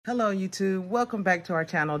Hello YouTube, welcome back to our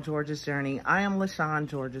channel, Georgia's Journey. I am LaShawn,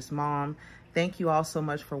 Georgia's mom. Thank you all so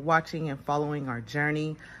much for watching and following our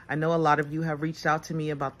journey. I know a lot of you have reached out to me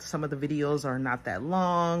about some of the videos are not that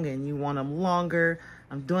long and you want them longer.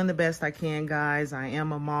 I'm doing the best I can, guys. I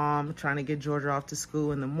am a mom trying to get Georgia off to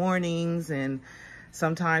school in the mornings, and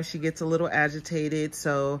sometimes she gets a little agitated,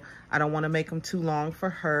 so I don't want to make them too long for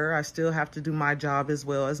her. I still have to do my job as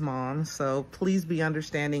well as mom, so please be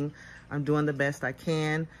understanding. I'm doing the best I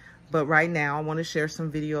can. But right now, I want to share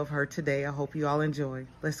some video of her today. I hope you all enjoy.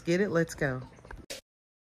 Let's get it. Let's go.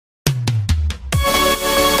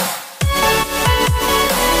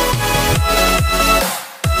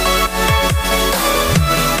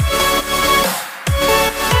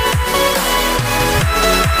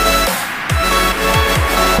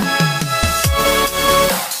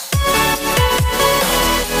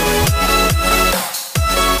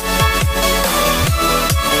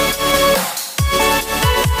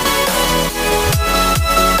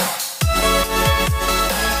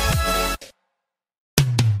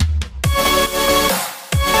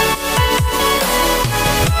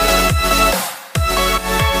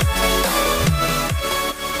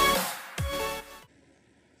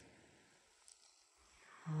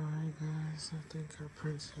 Alright guys, I think our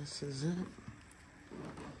princess is up.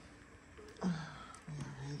 We are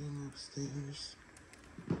heading upstairs.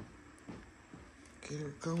 Get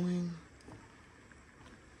her going.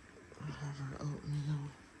 I have her oatmeal.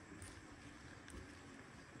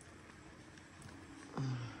 I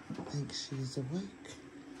think she's awake.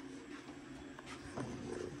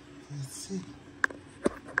 Let's see.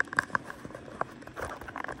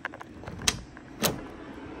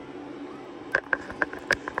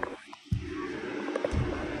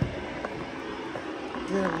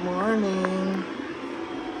 Good morning.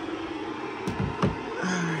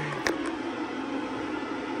 Alright.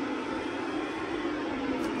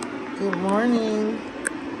 Good morning.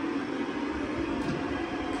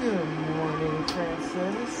 Good morning,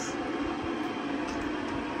 princess.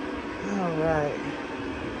 Alright.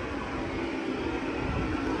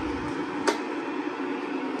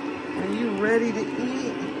 Are you ready to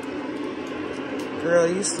eat? Girl,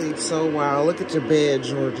 you sleep so well. Look at your bed,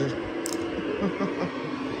 Georgia.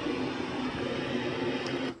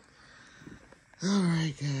 All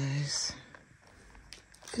right, guys.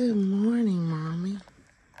 Good morning, Mommy.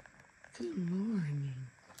 Good morning.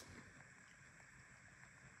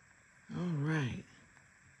 All right.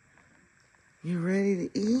 You ready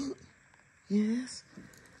to eat? Yes?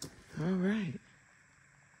 All right.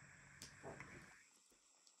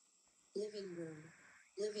 Living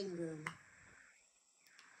room.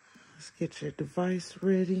 Let's get your device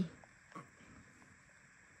ready.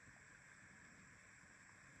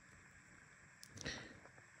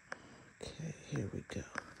 Okay, here we go.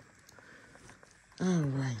 All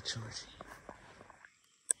right, Georgie.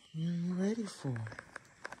 You ready for it?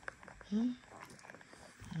 Huh?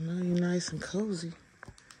 I know you're nice and cozy.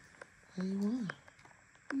 What do you want?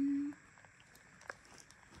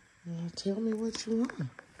 Now tell me what you want.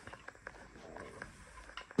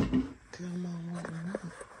 Tell Mom what you want.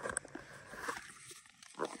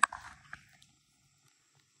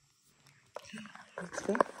 Okay, let's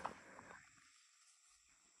go.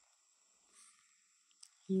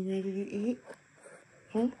 You ready to eat?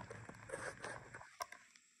 Huh?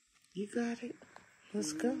 You got it.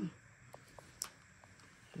 Let's go.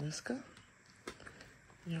 Let's go.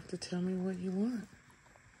 You have to tell me what you want.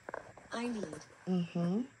 I need.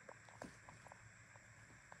 Mm-hmm.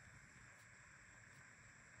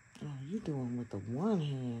 Oh, you doing with the one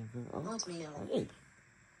hand, girl. Oatmeal. Hey,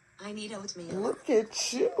 I need oatmeal. look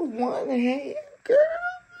at you, one hand,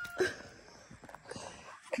 girl.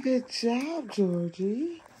 Good job,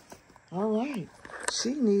 Georgie. All right.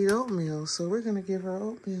 She need oatmeal, so we're going to give her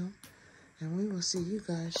oatmeal. And we will see you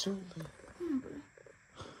guys shortly.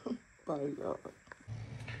 Bye, y'all.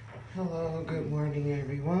 Hello, good morning,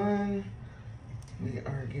 everyone. We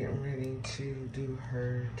are getting ready to do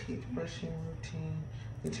her teeth brushing routine.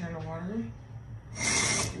 You turn the water on?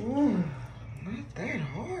 Ooh, not that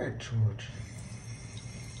hard, Georgia.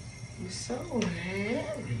 You're so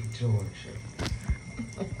heavy, Georgia.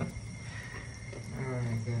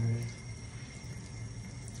 Alright, guys.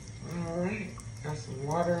 Alright, got some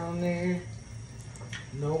water on there.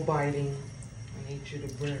 No biting. I need you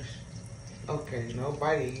to brush. Okay, no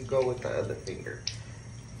biting. You go with the other finger.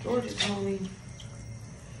 Georgia told me,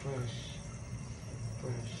 brush,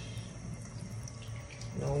 brush.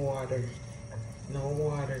 No water. No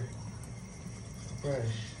water.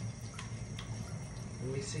 Brush.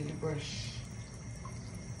 Let me see you brush.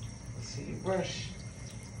 Let's see you brush.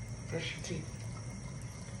 Brush your teeth.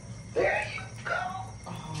 There you go.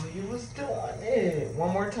 Oh, you was doing it.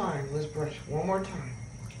 One more time. Let's brush. One more time.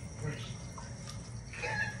 Brush.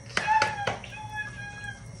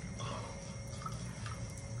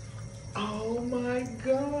 Oh my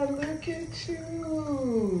God, look at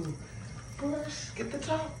you. Brush, get the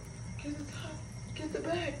top, get the top, get the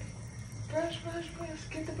back. Brush, brush, brush,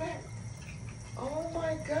 get the back. Oh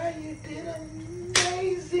my God, you did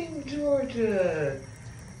amazing, Georgia.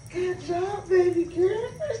 Good job, baby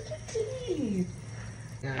girl. Brush your teeth.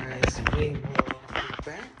 Guys, we will be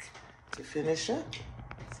back to finish up.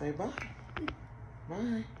 Say bye.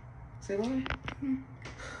 Bye. Say bye.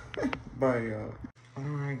 Bye, y'all. All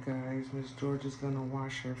right, guys. Miss Georgia's gonna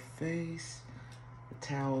wash her face. The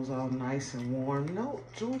towel's all nice and warm. No,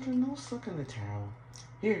 Georgia, no sucking the towel.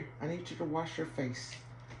 Here, I need you to wash your face.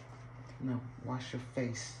 No, wash your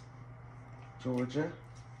face. Georgia,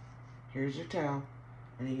 here's your towel.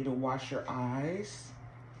 I need you to wash your eyes.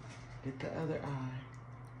 Get the other eye.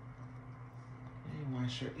 And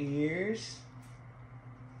wash your ears.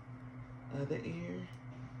 Other ear.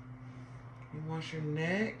 You wash your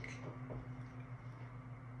neck.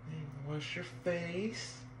 And wash your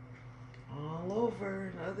face. All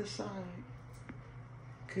over the other side.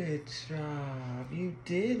 Good job. You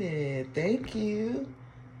did it. Thank you.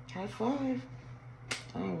 High five.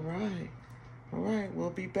 All right. All right. We'll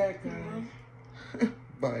be back, guys.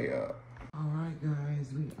 Bye, y'all. All right,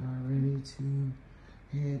 guys. We are ready to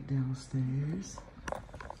head downstairs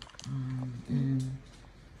and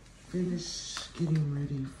finish getting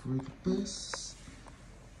ready for the bus.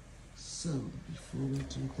 So, before we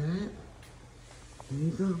do that, here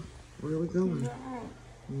you go. Where are we going?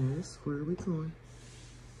 Yes, where are we going?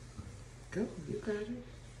 Go, you got it.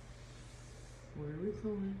 Where are we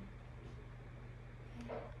going?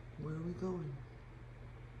 Where are we going?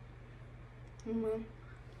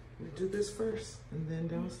 We do this first and then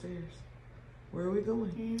downstairs. Where are we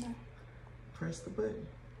going? Press the button.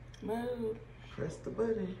 Move. Press the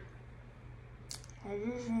button.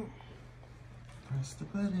 Press the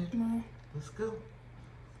button. Move. Let's go.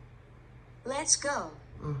 Let's go.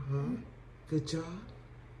 Good job.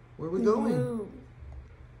 Where are we going? Move.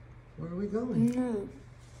 Where are we going? Move.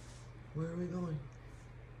 Where are we going?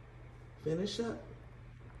 Finish up.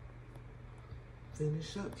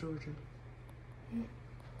 Finish up, Georgia.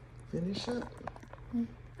 Finish up.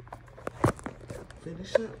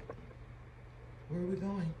 Finish up. Where are we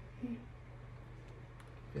going?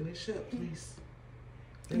 Finish up, please.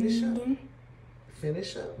 Finish up.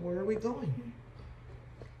 Finish up. Where are we going?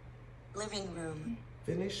 Living room.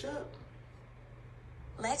 Finish up.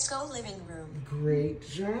 Let's go living room. Great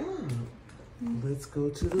job. Let's go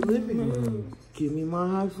to the living room. Give me my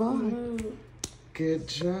high five. Good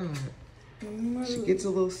job. She gets a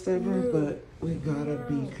little stubborn, but we gotta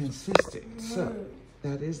be consistent. So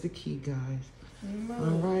that is the key, guys.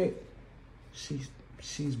 All right.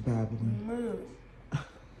 She's babbling.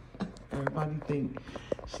 Everybody think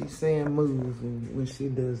she's saying move when she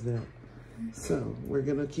does that. So we're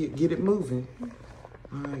gonna get it moving.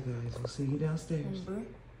 All right, guys. We'll see you downstairs. Bye,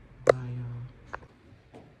 y'all.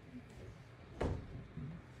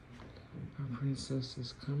 Our princess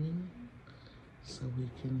is coming, so we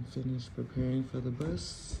can finish preparing for the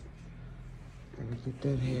bus. Gotta get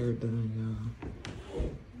that hair done, y'all.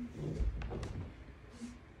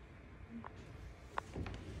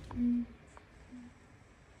 You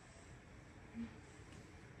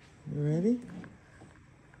ready?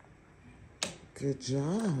 Good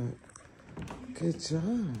job. Good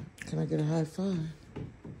job. Can I get a high five?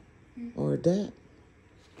 Or a dap?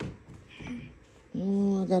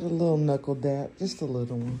 Oh, I got a little knuckle dap. Just a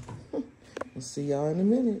little one. We'll see y'all in a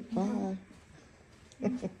minute. Bye.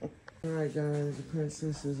 All right, guys. The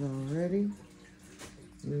princess is all ready.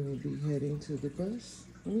 We will be heading to the bus.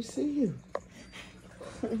 Let me see you.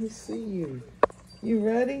 Let me see you. You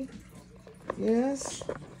ready? Yes?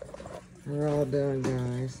 We're all done,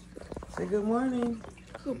 guys. Say good morning.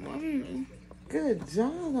 Good morning. Good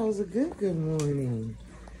job. That was a good morning.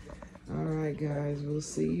 All right, guys. We'll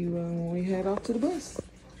see you when we head off to the bus.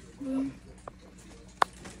 Can't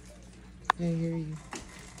hear you.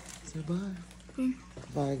 Say bye.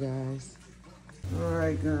 Bye, guys. All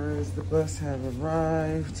right, guys. The bus has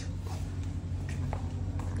arrived.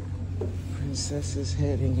 Princess is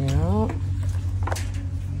heading out.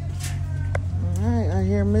 All right, I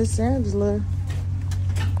hear Miss Angela.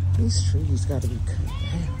 These trees got to be cut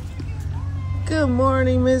down. Good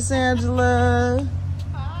morning, Miss Angela.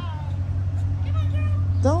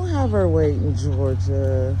 Don't have her waiting,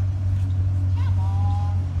 Georgia.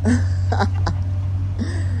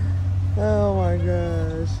 Oh my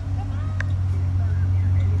gosh.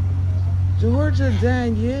 Georgia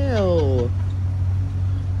Danielle.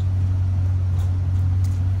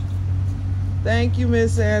 Thank you,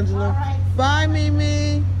 Miss Angela. Alright. Bye,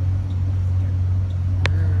 Mimi.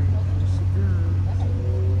 Alright, here she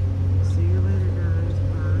goes. See you later, guys.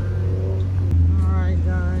 Bye. Alright,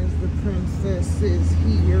 guys, the princess is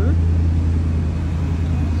here.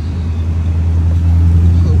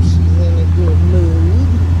 Hope she's in a good mood.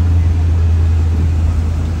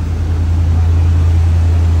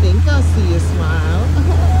 Think I see a smile.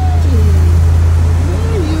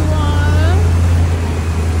 There you are,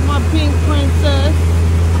 my pink princess.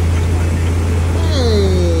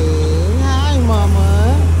 Hey, hi, Mama.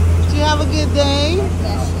 Did you have a good day?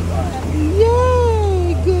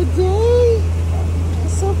 Yay, good day. I'm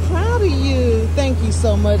so proud of you. Thank you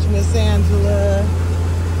so much, Miss Angela.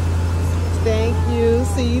 Thank you.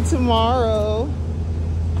 See you tomorrow.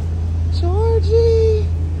 Georgie.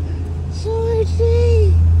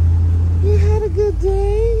 Georgie. You had a good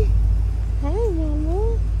day? Hi,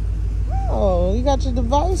 Mama. Oh, you got your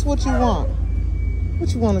device? What you want?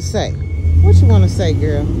 What you want to say? What you want to say,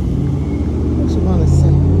 girl? What you want to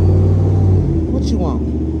say? What you want?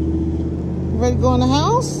 You ready to go in the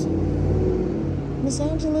house? Miss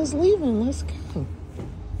Angela's leaving. Let's go.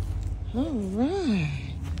 All right.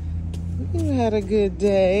 You had a good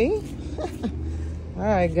day. All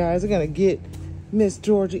right, guys. We're going to get Miss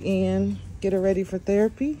Georgia in, get her ready for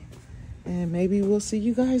therapy. And maybe we'll see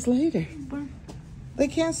you guys later. Where? They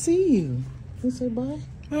can't see you. You say bye?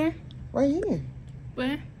 Where? Right here.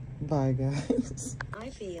 Where? Bye, guys.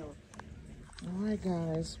 I feel. All right,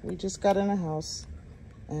 guys. We just got in the house.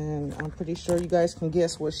 And I'm pretty sure you guys can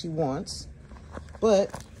guess what she wants.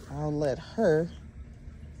 But I'll let her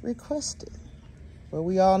request it. But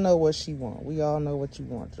we all know what she wants. We all know what you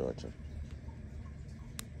want, Georgia.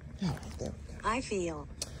 All right, there we go. I feel.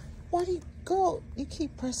 Why do you, girl, you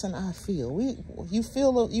keep pressing I feel. You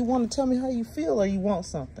feel, you want to tell me how you feel or you want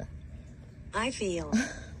something? I feel.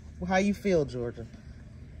 Well, how you feel, Georgia?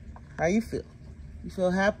 How you feel? You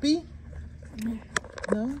feel happy?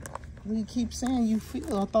 No? Well, you keep saying you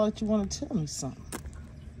feel. I thought you want to tell me something.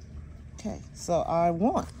 Okay, so I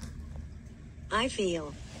want. I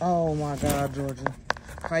feel. Oh my God, Georgia.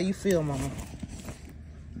 How you feel, Mama?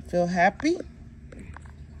 You feel happy?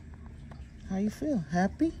 How you feel?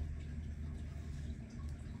 Happy?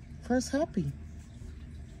 First, happy.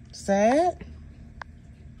 Sad?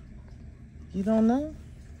 You don't know?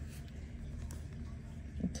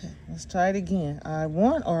 Okay, let's try it again. I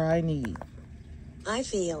want or I need? I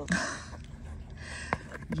feel.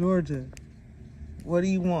 Georgia, what do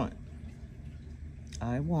you want?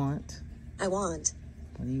 I want. I want.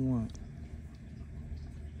 What do you want?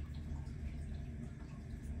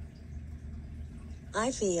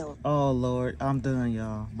 I feel. Oh, Lord, I'm done,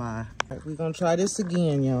 y'all. Bye. All right, we're going to try this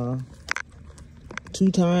again, y'all.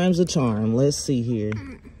 2 times a charm. Let's see here.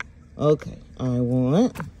 Okay, I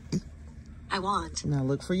want. I want. Now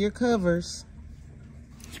look for your covers.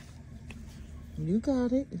 You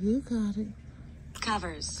got it. You got it.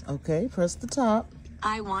 Covers. Okay, press the top.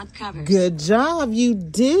 I want covers. Good job. You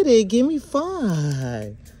did it. Give me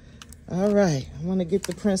 5. All right. I want to get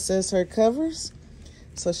the princess her covers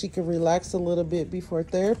so she can relax a little bit before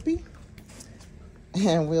therapy.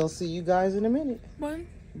 And we'll see you guys in a minute. What?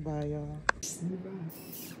 Bye, y'all.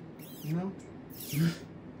 No.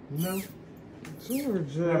 No.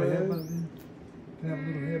 Georgia. Have a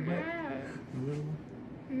little headbutt? A little one?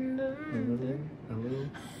 No. A little?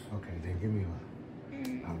 Okay, then give me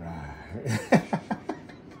one. All right.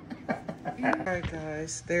 All right,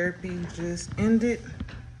 guys. Therapy just ended.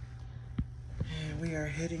 And we are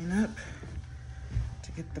heading up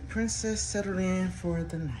to get the princess settled in for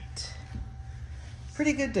the night.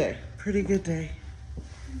 Pretty good day. Pretty good day.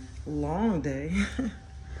 Long day.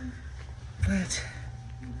 But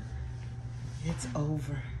it's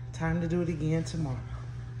over. Time to do it again tomorrow.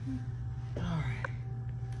 All right.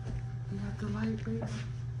 You got the light, baby?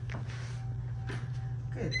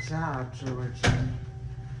 Good job, Georgia.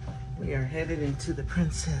 We are headed into the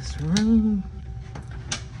princess room.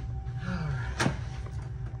 All right.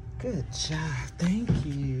 Good job. Thank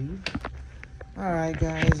you. All right,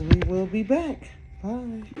 guys. We will be back.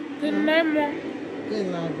 Bye. Good night, Mom. Good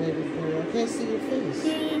night, baby girl. I can't see your face.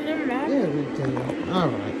 Good night, Mom. There we go. All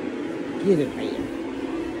right. Get it, man.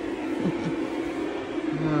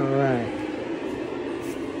 All right.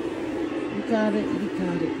 You got it. You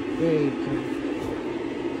got it. There you go.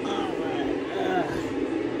 All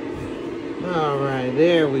right. All right.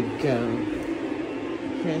 There we go.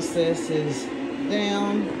 Princess is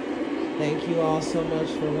down. Thank you all so much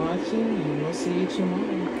for watching, and we'll see you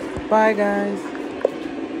tomorrow. Bye, guys.